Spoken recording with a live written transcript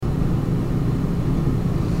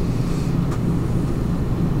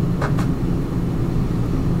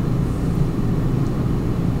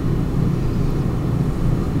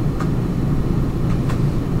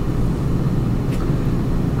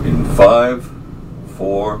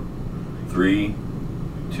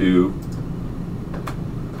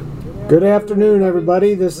Good afternoon,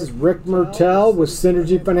 everybody. This is Rick Mertell with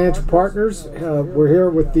Synergy Financial Partners. We're here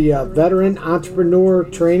with the Veteran Entrepreneur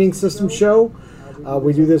Training System Show.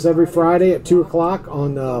 We do this every Friday at 2 o'clock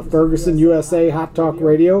on Ferguson, USA Hot Talk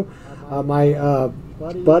Radio. My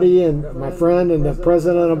buddy and my friend and the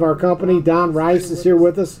president of our company, Don Rice, is here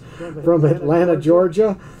with us from Atlanta,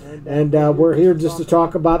 Georgia. And we're here just to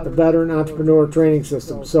talk about the Veteran Entrepreneur Training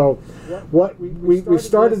System. So what we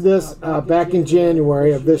started this back in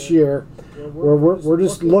January of this year, where we're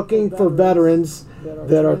just looking for veterans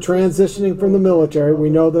that are transitioning from the military. We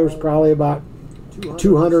know there's probably about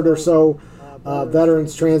 200 or so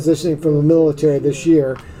veterans transitioning from the military this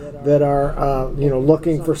year that are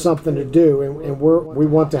looking for something to do, and we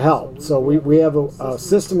want to help. So we have a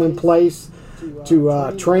system in place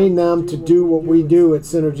to train them to do what we do at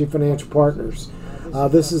Synergy Financial Partners.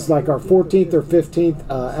 This is like our 14th or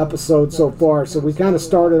 15th episode so far, so we kind of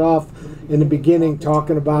started off in the beginning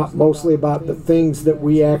talking about mostly about the things that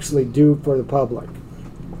we actually do for the public.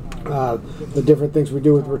 The different things we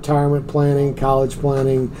do with retirement planning, college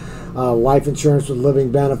planning, life insurance with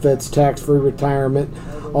living benefits, tax-free retirement,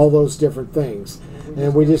 all those different things.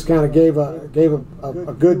 And we just kind of gave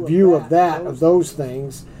a good view of those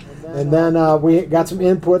things. And then we got some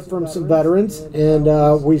input from some veterans,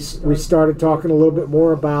 and we started talking a little bit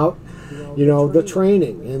more about, the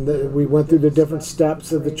training, and we went through the different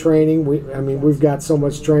steps of the training. We've got so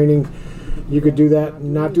much training, you could do that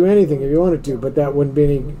and not do anything if you wanted to, but that wouldn't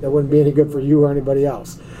be any good for you or anybody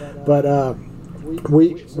else. But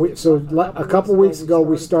so a couple weeks ago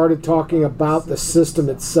we started talking about the system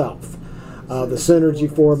itself, the Synergy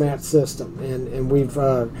format system, and we've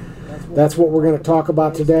that's what we're going to talk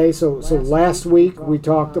about today. So last week we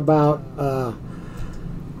talked about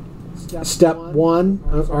step one.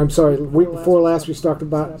 The week before last we talked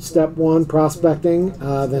about step one, prospecting.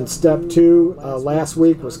 Then step two last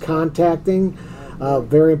week was contacting.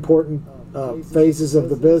 Very important phases of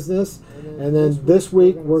the business. And then this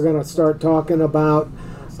week we're going to start talking about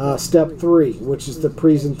step three, which is the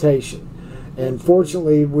presentation. And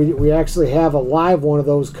fortunately, we actually have a live one of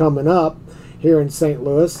those coming up here in St.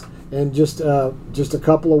 Louis in just a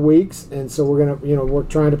couple of weeks, and so we're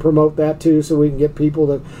trying to promote that too, so we can get people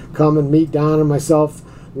to come and meet Don and myself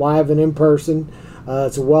live and in person.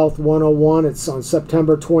 It's a Wealth 101. It's on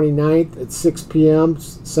September 29th at 6 p.m.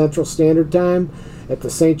 Central Standard Time at the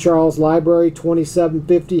St. Charles Library,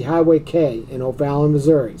 2750 Highway K in O'Fallon,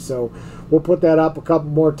 Missouri. So we'll put that up a couple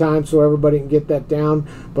more times so everybody can get that down.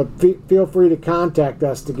 But feel free to contact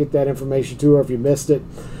us to get that information too, or if you missed it,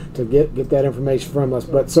 to get that information from us.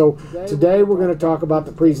 But so today we're going to talk about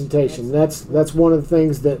the presentation. That's one of the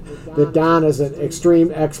things that Don is an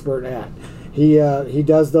extreme expert at. He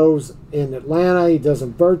does those in Atlanta. He does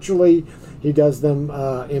them virtually. He does them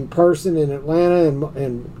in person in Atlanta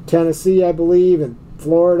and Tennessee, I believe, and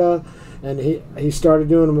Florida. And he started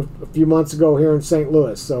doing them a few months ago here in St.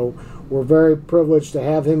 Louis. So we're very privileged to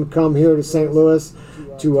have him come here to St. Louis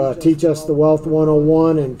to teach us the Wealth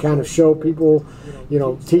 101 and kind of show people,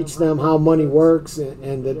 teach them how money works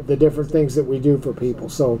and the different things that we do for people.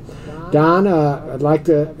 So, Don, I'd like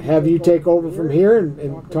to have you take over from here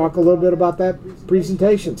and talk a little bit about that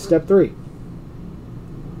presentation, step three.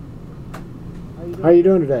 How are you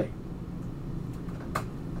doing today? I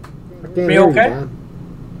can't hear you, Don.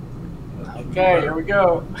 Okay, here we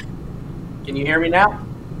go. Can you hear me now?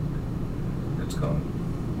 It's going.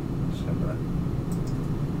 Stand by.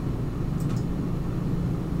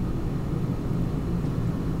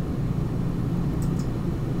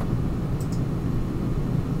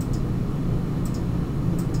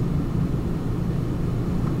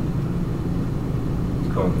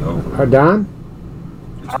 It's going over. Don?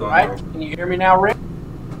 It's All going right. over. Can you hear me now, Rick?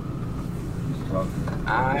 He's talking.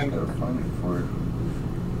 I'm- Just gotta find it for it.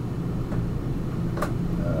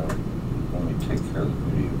 Let me take care of the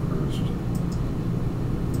video first.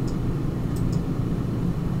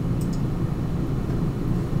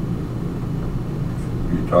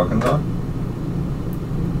 Are you talking, Don?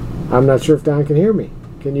 I'm not sure if Don can hear me.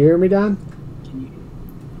 Can you hear me, Don?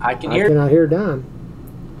 I can I hear. cannot hear Don.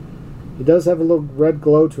 He does have a little red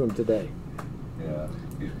glow to him today. Yeah,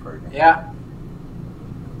 he's pregnant. Yeah.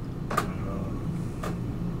 What's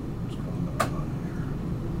going on here?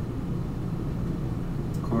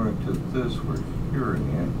 According to this, we're hearing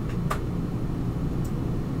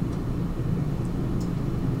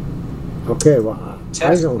it. Okay, well,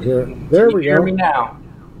 I don't hear. There we go. Can you hear me now?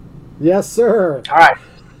 Yes, sir. All right.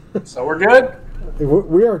 So we're good.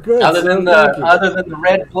 We are good. Other sir. than Thank you. the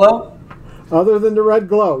red glow. Other than the red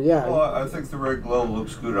glow, yeah. Well, I think the red glow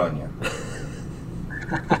looks good on you.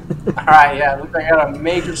 All right, yeah, look, I got a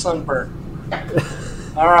major sunburn.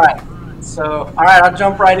 All right. So, all right, I'll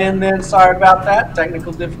jump right in then. Sorry about that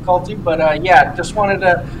technical difficulty, but yeah, just wanted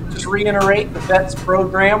to just reiterate the VETS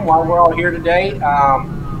program while we're all here today.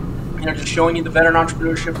 Just showing you the veteran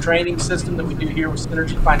entrepreneurship training system that we do here with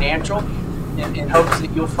Synergy Financial, in hopes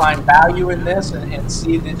that you'll find value in this and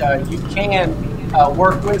see that you can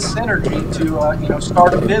work with Synergy to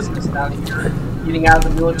start a business now that you're getting out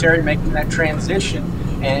of the military, making that transition,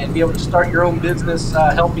 and be able to start your own business,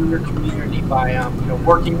 helping your community by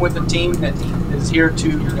working with a team that is here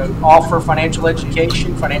to offer financial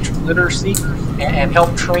education, financial literacy, and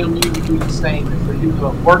help train you to do the same. We do the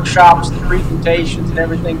workshops, the presentations, and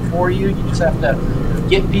everything for you. You just have to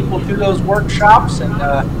get people through those workshops and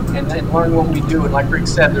learn what we do. And like Rick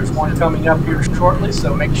said, there's one coming up here shortly,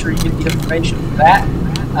 so make sure you get the information for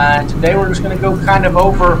that. Today we're just going to go kind of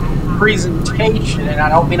over presentation, and I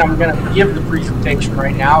don't mean I'm going to give the presentation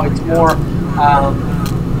right now. It's more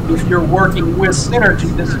if you're working with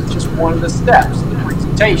Synergy, this is just one of the steps, the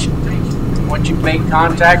presentation. Once you've made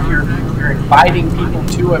contact, you're inviting people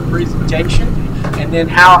to a presentation, and then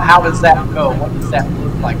how does that go? What does that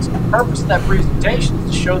look like? So the purpose of that presentation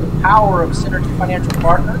is to show the power of Synergy Financial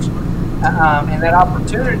Partners and that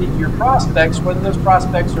opportunity to your prospects, whether those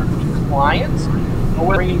prospects are clients or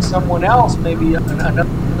whether bringing someone else, maybe another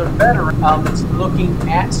veteran that's looking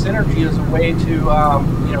at Synergy as a way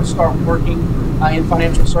to start working in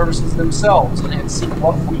financial services themselves and see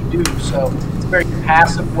what we do. So it's a very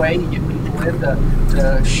passive way to get people in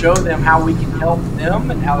to show them how we can help them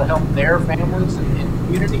and how to help their families and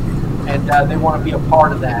community, and they want to be a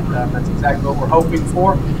part of that. That's exactly what we're hoping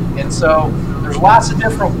for. And so there's lots of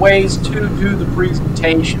different ways to do the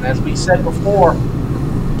presentation. As we said before,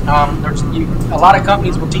 a lot of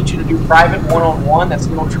companies will teach you to do private one-on-one. That's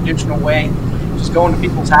the old traditional way, just going to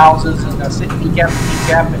people's houses and sitting kneecap to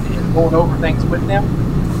kneecap and going over things with them.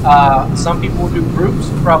 Some people will do groups,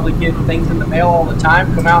 probably get things in the mail all the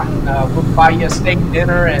time, come out and we'll buy you a steak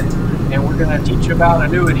dinner and we're going to teach you about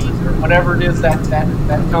annuities or whatever it is that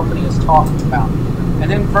company is talking about. And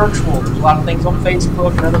then virtual, there's a lot of things on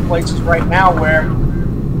Facebook and other places right now where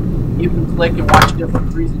you can click and watch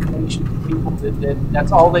different presentations of people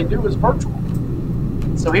that's all they do is virtual.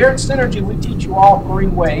 So here at Synergy, we teach you all three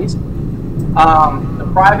ways. The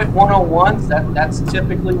private one-on-ones, that's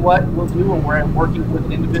typically what we'll do when we're working with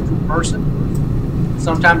an individual person.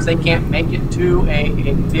 Sometimes they can't make it to a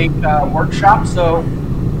big workshop, so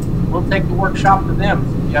we'll take the workshop to them.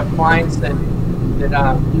 So if you have clients that need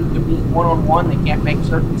to meet one-on-one, they can't make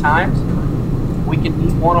certain times, we can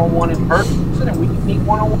meet one-on-one in person, and we can meet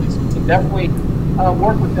one-on-one. So we can definitely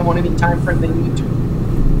work with them on any time frame they need to.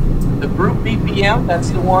 The group BPM, that's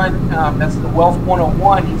the one, that's the Wealth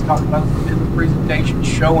 101. He's talking about in the presentation,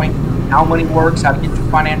 showing how money works, how to get your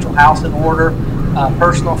financial house in order,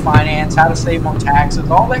 personal finance, how to save on taxes,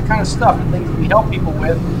 all that kind of stuff, and things that we help people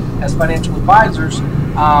with as financial advisors.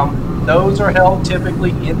 Those are held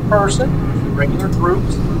typically in person, regular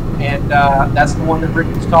groups, and that's the one that Rick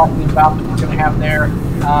was talking about that we're going to have there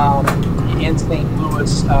in St.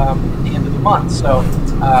 Louis at the end of the month. So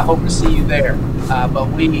hope to see you there. But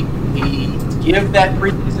we give that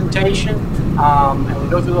presentation and we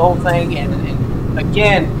go through the whole thing. And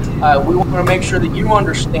again, we want to make sure that you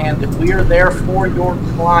understand that we are there for your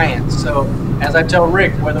clients. So as I tell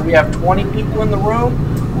Rick, whether we have 20 people in the room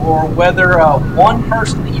or whether one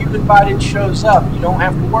person that you've invited shows up, you don't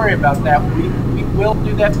have to worry about that. We will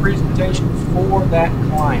do that presentation for that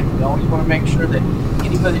client. We always want to make sure that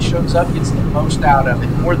anybody that shows up gets the most out of it.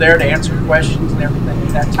 And we're there to answer questions and everything at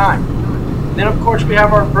that time. And then, of course, we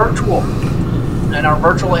have our virtual. And our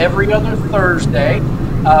virtual every other Thursday,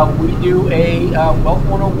 we do a Wealth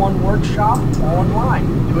 101 workshop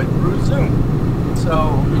online. We do it through Zoom.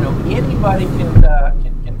 So, anybody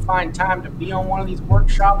can find time to be on one of these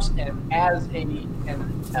workshops, and as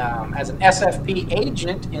an SFP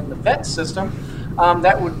agent in the VET system,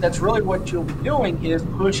 that's really what you'll be doing, is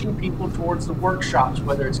pushing people towards the workshops,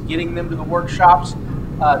 whether it's getting them to the workshops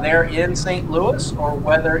there in St. Louis, or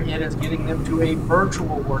whether it is getting them to a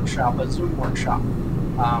virtual workshop, a Zoom workshop.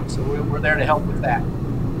 So we're there to help with that.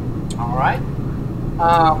 All right.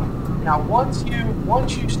 Now, once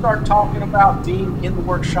you start talking about being in the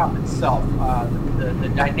workshop itself, the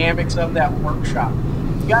dynamics of that workshop,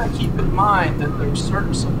 you got to keep in mind that there's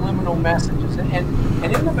certain subliminal messages, and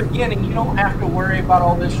in the beginning, you don't have to worry about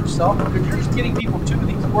all this yourself, because you're just getting people to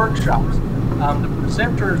these workshops. The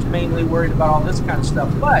presenter is mainly worried about all this kind of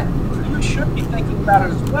stuff, but you you should be thinking about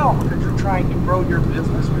it as well, because you're trying to grow your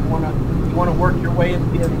business. You want to work your way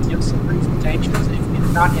and be able to give some presentations.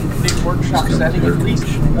 If not in the big workshop setting, at least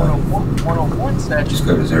in a one-on-one session. Just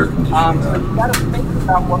got his air conditioning So you've got to think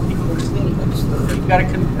about what people are seeing. You've got to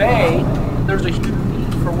convey that there's a huge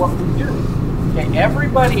need for what we do. Okay,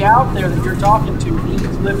 everybody out there that you're talking to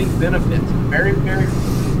needs living benefits. Very, very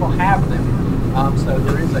few people have them. So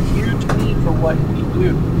there is a huge need for what we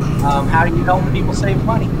do. How do you help people save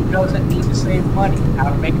money? Who doesn't need to save money? How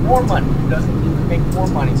to make more money? Who doesn't need to make more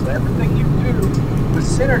money? So everything you do with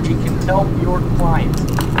Synergy can help your clients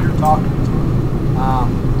that you're talking to.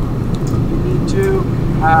 You need to,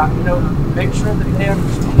 make sure that they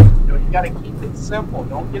understand. You got to keep it simple.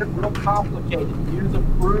 Don't get it real complicated. Use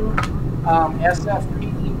approved SFP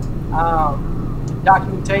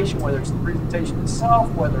documentation, whether it's the presentation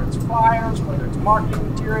itself, whether it's flyers, whether it's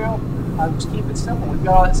marketing material. Just keep it simple. We've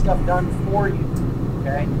got all that stuff done for you.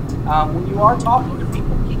 Okay. When you are talking to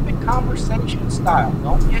people, keep it conversation style.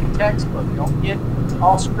 Don't get textbook. Don't get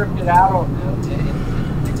all scripted out on them.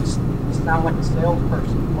 They just sound like a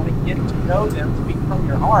salesperson. You want to get to know them, speak from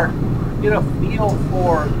your heart, get a feel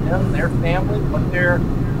for them, their family, what they're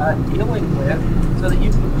dealing with, so that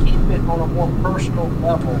you can keep it on a more personal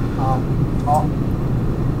level.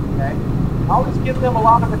 Okay. Always give them a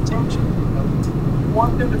lot of attention. You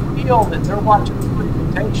want them to feel that they're watching the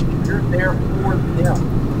presentation. You're there for them.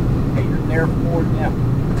 Okay, you're there for them.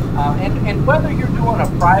 And whether you're doing a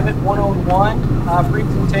private one-on-one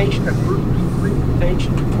presentation, a group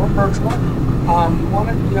presentation, or virtual, you want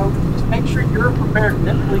to just make sure you're prepared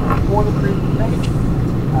mentally before the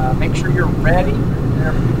presentation. Make sure you're ready. There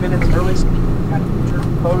a few minutes early, so you can kind of get your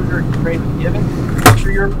composure and you're ready to give it. Make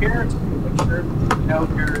sure your appearance. Make sure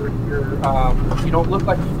you don't look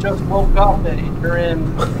like you just woke up and you're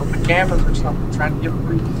in pajamas or something trying to give a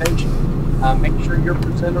presentation. Make sure you're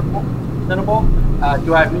presentable.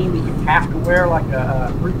 Do I mean that you have to wear like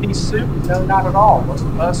a three-piece suit? No, not at all. Most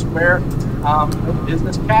of us wear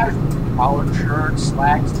business casual, collared shirts,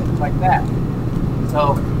 slacks, things like that.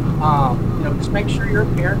 So just make sure your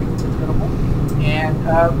appearance is presentable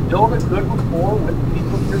and build a good rapport with the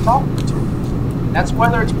people that you're talking to. And that's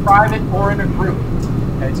whether it's private or in a group.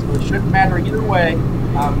 Okay, so it shouldn't matter either way.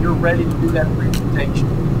 You're ready to do that presentation.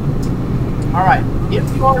 All right, if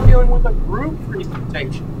you are dealing with a group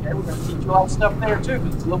presentation, okay, we're going to teach you all stuff there too,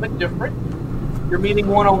 because it's a little bit different. You're meeting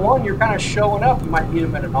one-on-one, you're kind of showing up. You might meet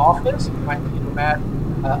them at an office, you might meet them at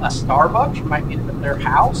a Starbucks, you might meet them at their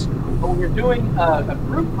house. But when you're doing a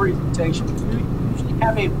group presentation, you usually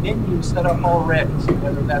have a venue set up already. So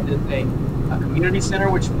whether that is a community center,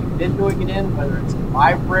 which we've been doing it in, whether it's a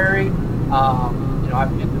library,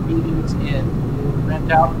 I've been to meetings in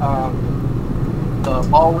rent out the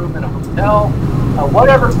ballroom in a hotel,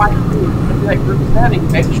 whatever it might be, maybe that group setting,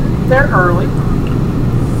 make sure you're there early,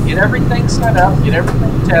 get everything set up, get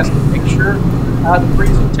everything tested, make sure the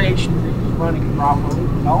presentation is running properly,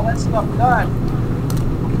 get all that stuff done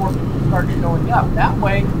before people start showing up. That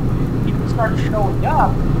way, when people start showing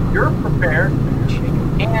up, you're prepared to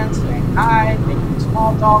shake hands, saying hi, making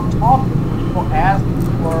small talk, talking to people as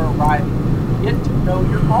people are arriving. Get to know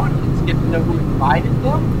your audience, get to know who invited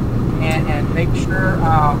them, and make sure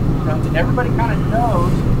that everybody kind of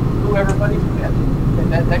knows who everybody's with.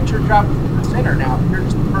 And that's your job as the presenter. Now, if you're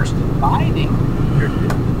just the person inviting, you're new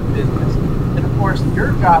to the business, then of course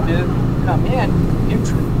your job is to come in,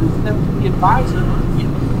 introduce them to the advisor, get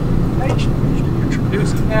information. You're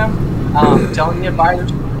introducing them, telling the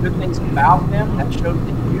advisors good things about them. That shows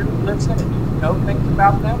that you listen and you know things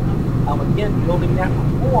about them. Again, building that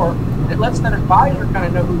rapport, it lets that advisor kind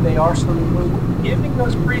of know who they are, so that when we're giving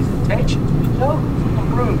those presentations, we know who's in the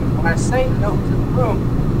room. When I say know who's in the room,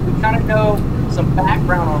 we kind of know some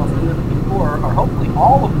background on a few of the people, or hopefully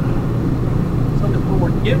all of them, so that when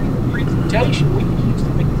we're giving the presentation, we can use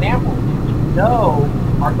some examples that we know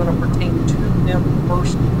are going to pertain to them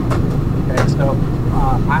personally. Okay, so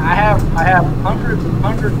I have hundreds and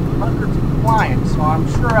hundreds and hundreds of clients, so I'm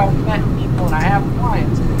sure I've met people and I have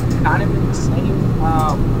clients kind of in the same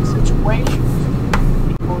situations.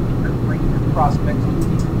 People that are bringing their prospects to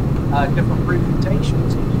these different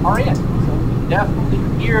presentations are in. So we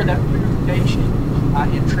definitely hear that presentation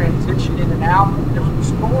and transition in and out of different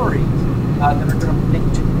stories that are going to pertain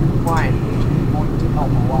to your client, which is going to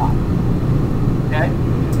help a lot. Okay?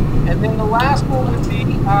 And then the last one would be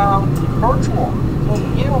virtual. So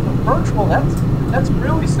again, on the virtual, that's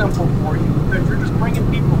really simple for you, because you're just bringing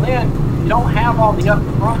people in. You don't have all the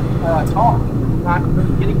upfront talking. You're not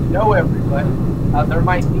really getting to know everybody. There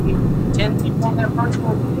might be 10 people on that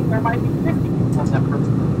virtual meeting. There might be 50 people on that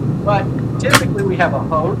virtual meeting. But typically we have a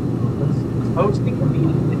host. Let's hosting the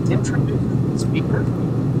meeting. It introduces the speaker.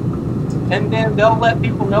 And then they'll let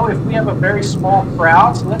people know if we have a very small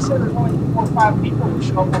crowd. So let's say there's only 4 or 5 people who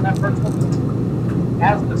show up on that virtual meeting.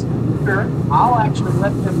 As the speaker, I'll actually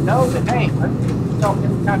let them know that, hey, unmute yourself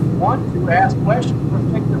anytime you want to ask questions. Let's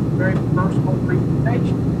make this a very personal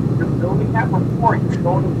presentation. You're building that rapport. You're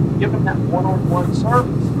showing them, you're giving that one-on-one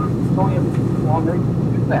service. There's only a few people on there who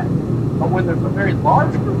can do that. But when there's a very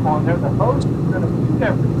large group on there, the host is going to mute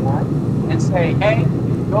everyone and say, hey,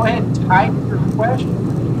 go ahead and type your question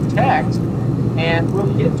in text, and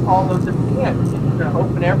we'll get to all those at the end. We're going to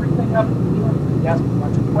open everything up at the end and ask a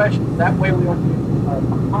bunch of questions. That way we don't get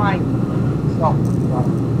behind self.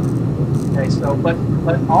 Okay, so but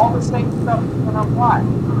all the same stuff is going to apply. You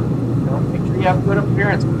know, make sure you have good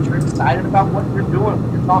appearance. Make sure you're excited about what you're doing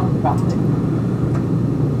when you're talking about things.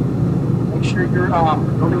 Make sure you're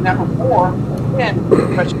building that rapport. Again,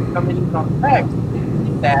 if questions come in even on text,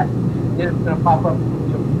 that then it's going to pop up.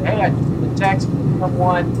 Hey, I just did a text from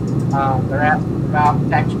someone. They're asking about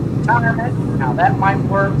tax retirement and how that might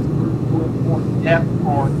work. We'll go more in depth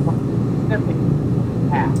on something specific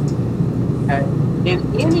ask. Okay. In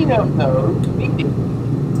any of those meetings,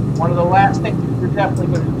 one of the last things that you're definitely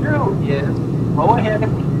going to do is go ahead at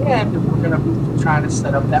the end, and we're going to be trying to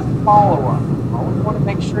set up that follow-up. You always want to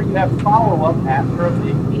make sure you have follow-up after a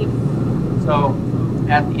big meeting. So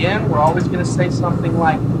at the end, we're always going to say something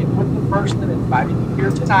like, get with the person that invited you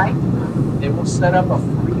here tonight. They will set up a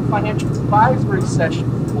free financial advisory session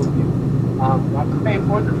for you. You don't have to pay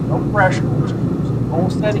for it. There's no pressure. We'll just do some goal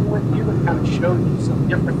setting with you and kind of show you some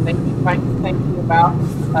different things you might be thinking about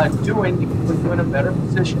doing to put you in a better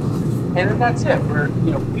position. And then that's it.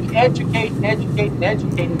 We educate and educate and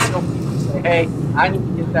educate until people say, hey, I need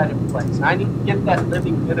to get that in place. I need to get that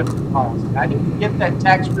living benefit policy. I need to get that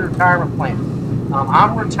tax-free retirement plan.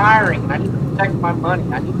 I'm retiring and I need to protect my money.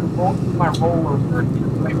 I need to roll through my rollover and get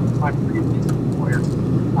away from my previous employer.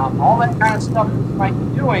 All that kind of stuff that you might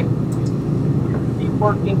be doing, you'll be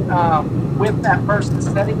working with that person,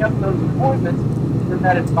 setting up those appointments, and then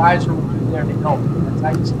that advisor will be there to help you. That's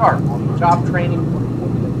how you start. On the job training, working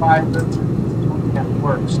with the advisor, doing that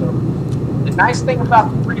work. So the nice thing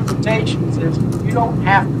about the presentations is you don't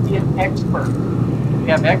have to be an expert. We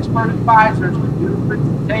have expert advisors who do the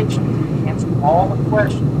presentations, answer all the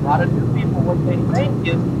questions. A lot of new people, what they think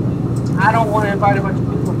is, I don't want to invite a bunch of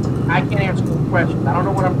people. I can't answer the questions. I don't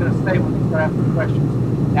know what I'm going to say when they start asking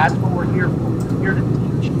questions. That's what we're here for. We're here to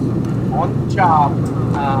teach you on the job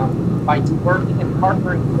by you working and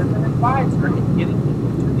partnering with an advisor and getting you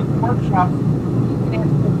to these workshops. You can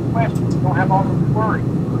answer those questions. You don't have all those worries.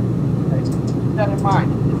 Okay, so keep that in mind.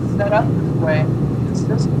 It's set up this way, the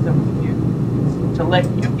system with you, to let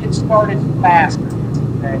you get started faster.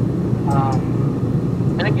 Okay?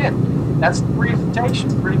 And again, that's the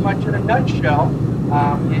presentation pretty much in a nutshell.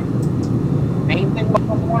 Main thing was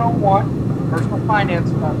a 101 personal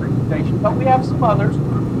finance presentation, but we have some others.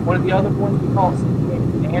 One of the other ones we call CPA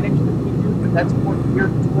Advantage that we do, but that's more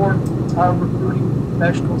geared toward recruiting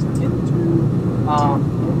professionals into the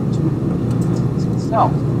business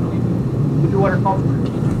itself. We do what are called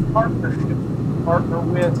strategic partnerships. We partner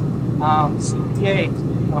with CPAs,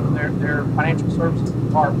 one of their financial services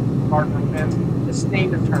departments, partner with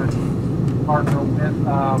estate attorneys, partner with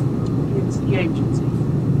PNC agencies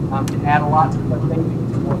to add a lot to what they do,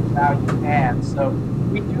 more value add. So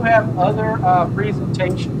we do have other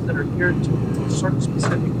presentations that are geared to certain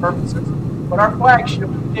specific purposes, but our flagship,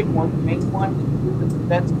 the big one, the main one that the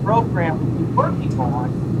VETS program will be working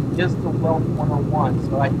on is the Wealth 101.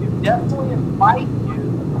 So I do definitely invite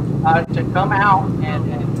you to come out and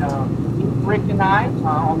meet Rick and I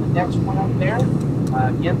on the next one up there.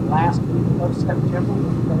 Again, last week of September,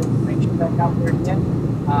 we'll put that information back out there again.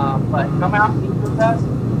 But come out and meet with us.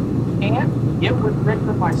 If you can, get with Rick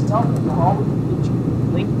or myself, and we'll always get you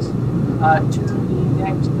links to the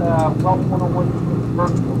next Wealth 101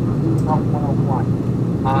 virtual Wealth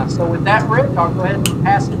 101. So with that, Rick, I'll go ahead and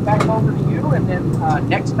pass it back over to you, and then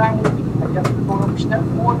next time I guess we're going over step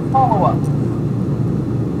 4 and follow-up.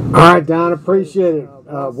 All right, Don, appreciate it.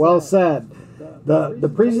 Well said.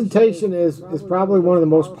 The presentation is probably one of the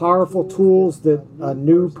most powerful tools that a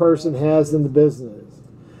new person has in the business.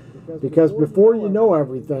 Because before you know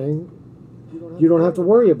everything, you don't have to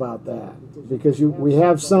worry about that. Because we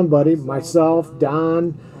have somebody, myself,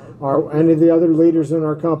 Don, or any of the other leaders in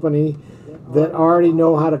our company, that already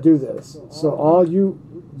know how to do this. So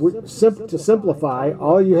to simplify,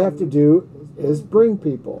 all you have to do is bring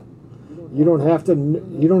people. You don't have to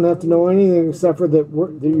know anything except for that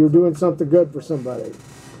you're doing something good for somebody.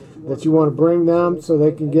 that you want to bring them so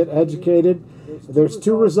they can get educated. There's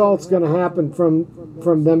two results going to happen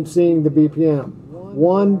from them seeing the BPM.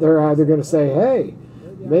 One, they're either going to say, hey,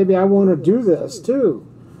 maybe I want to do this too.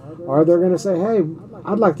 Or they're going to say, hey,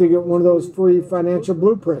 I'd like to get one of those free financial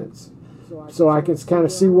blueprints so I can kind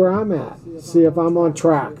of see where I'm at, see if I'm on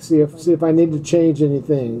track, see if I need to change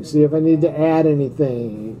anything, see if I need to add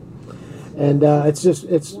anything. And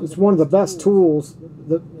it's one of the best tools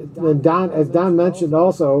that, and as Don mentioned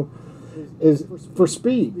also, is for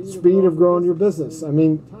speed of growing your business. I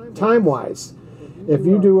mean, time-wise, if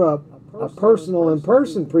you do a personal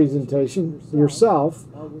in-person presentation yourself,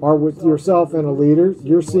 or with yourself and a leader,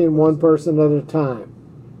 you're seeing one person at a time.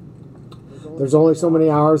 There's only so many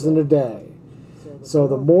hours in a day. So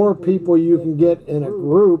the more people you can get in a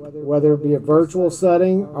group, whether it be a virtual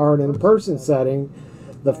setting or an in-person setting,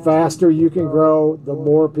 the faster you can grow, the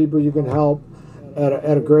more people you can help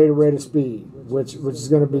at a greater rate of speed, which is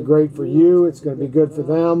going to be great for you. It's going to be good for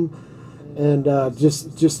them, and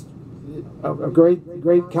just a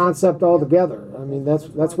great concept altogether. I mean,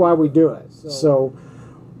 that's why we do it. So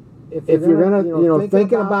if you're gonna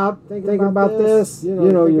thinking about this,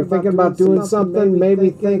 you're thinking about doing something,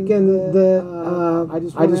 maybe thinking that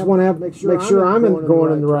I just want to make sure I'm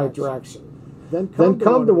going in the right direction. Then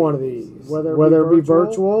come to one of these, whether it be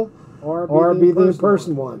virtual or be the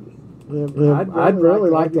in-person one. I'd really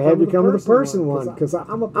like to have you come to the person one, because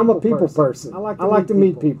I'm a people person. I like to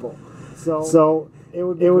meet people. So it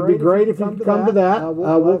would be great if you could come to that.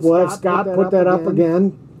 We'll have Scott put that up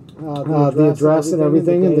again, the address and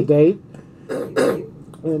everything and the date.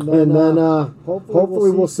 And then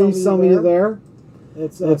hopefully we'll see some of you there.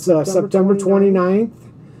 It's September 29th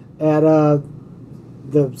at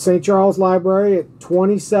the St. Charles Library at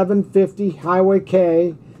 2750 Highway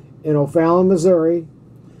K in O'Fallon, Missouri.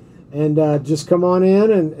 And just come on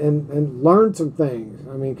in and learn some things.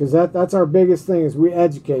 I mean, because that's our biggest thing, is we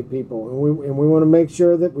educate people, and we want to make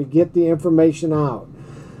sure that we get the information out.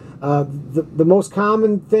 The most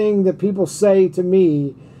common thing that people say to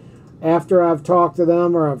me after I've talked to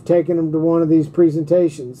them or I've taken them to one of these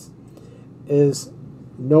presentations is,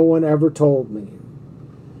 no one ever told me.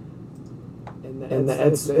 And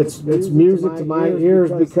it's music to my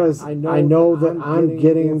ears, because I know that I'm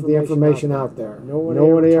getting the information out there.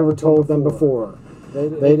 Nobody ever told them before.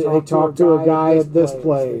 They talk to a guy at this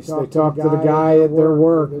place. They talk to the guy at their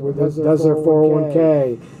work who does their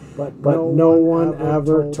 401k. But no one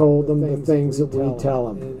ever told them the things that we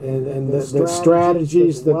tell them. And the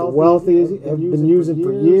strategies that the wealthy have been using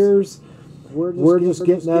for years, we're just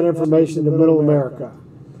getting that information to middle America.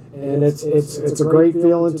 And it's a great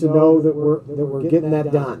feeling to know that we're getting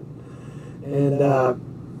that done. And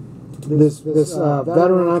this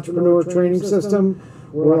veteran entrepreneur training system,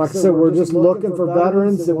 like I said, we're just looking for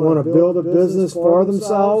veterans that want to build a business for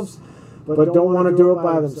themselves, but don't want to do it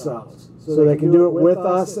by themselves. So they can do it with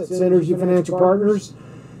us at Synergy Financial Partners,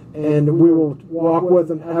 and we will walk with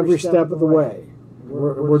them every step of the way.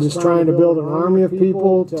 We're just trying to build an army of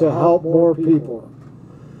people to help more people.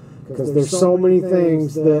 Because there's so many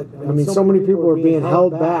things that, so many people are being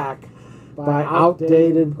held back by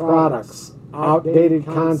outdated products, outdated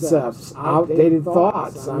concepts, outdated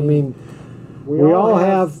thoughts. I mean, we all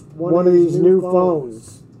have one of these new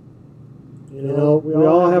phones. We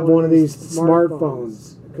all have one of these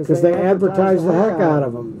smartphones, because they advertise the heck out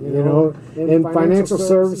of them. In financial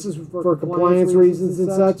services, for compliance reasons and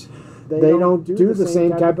such, they don't do the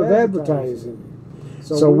same type of advertising.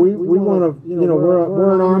 So we want to,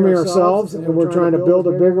 we're an army ourselves, and we're trying to build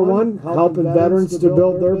a bigger one, helping veterans to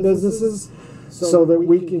build their businesses so that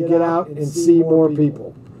we can get out and see more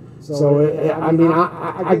people. So,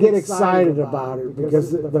 I get excited about it,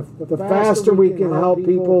 because the faster we can help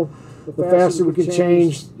people, the faster we can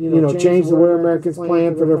change the way Americans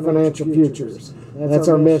plan for their financial futures. That's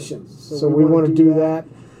our mission. So we want to do that.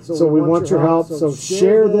 So we want your help. So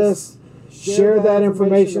share this. Share that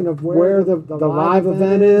information of where the live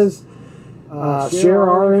event is. Share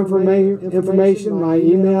our information, my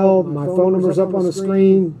email, my phone number's up on the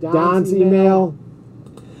screen, Don's email.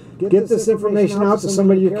 Get this information out to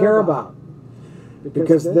somebody you care about,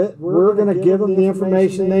 because we're going to give them the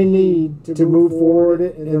information they need to move forward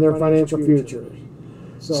in their financial future.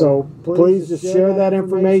 So please just share that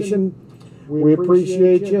information. We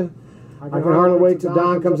appreciate you. I can hardly wait till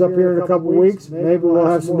Don comes up here in a couple of weeks. Maybe we'll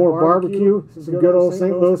have some more barbecue, some good old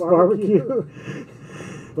St. Louis barbecue.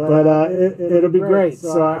 But it'll be great.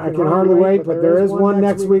 So I can hardly wait. But there is one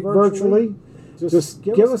next week virtually. Just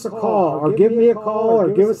give us a call, or give me a call, or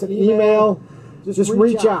give us an email. Just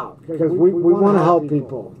reach out, because we want to help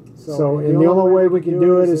people. So, and the only way we can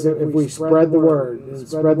do it is if we spread the word. And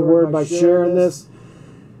spread the word by sharing this.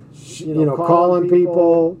 calling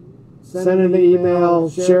people, sending an email,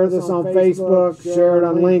 share this on Facebook, share it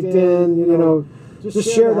on LinkedIn, just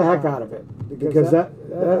share the heck out of it, because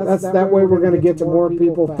that way we're going to get to more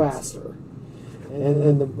people faster.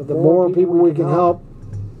 And the more people we can help,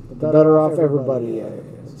 the better off everybody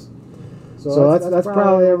is. So that's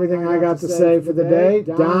probably everything I got to say for the day.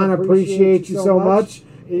 Don, I appreciate you so much,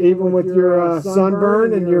 even with your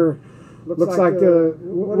sunburn and your, looks like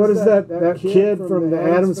what is that kid from the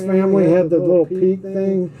Addams Family had the little peak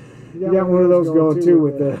thing. You got one of those going too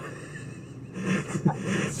with the.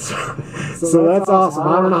 So that's awesome.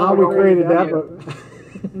 I don't know how we created that,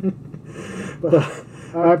 but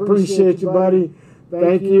I appreciate you, buddy.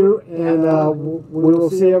 Thank you, and we will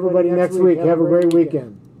see everybody next week. Have a great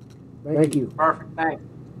weekend. Thank you. Perfect. Thanks.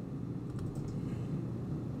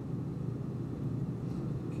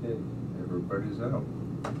 Okay, everybody's out.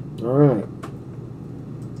 All right.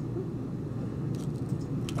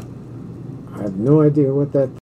 I have no idea what that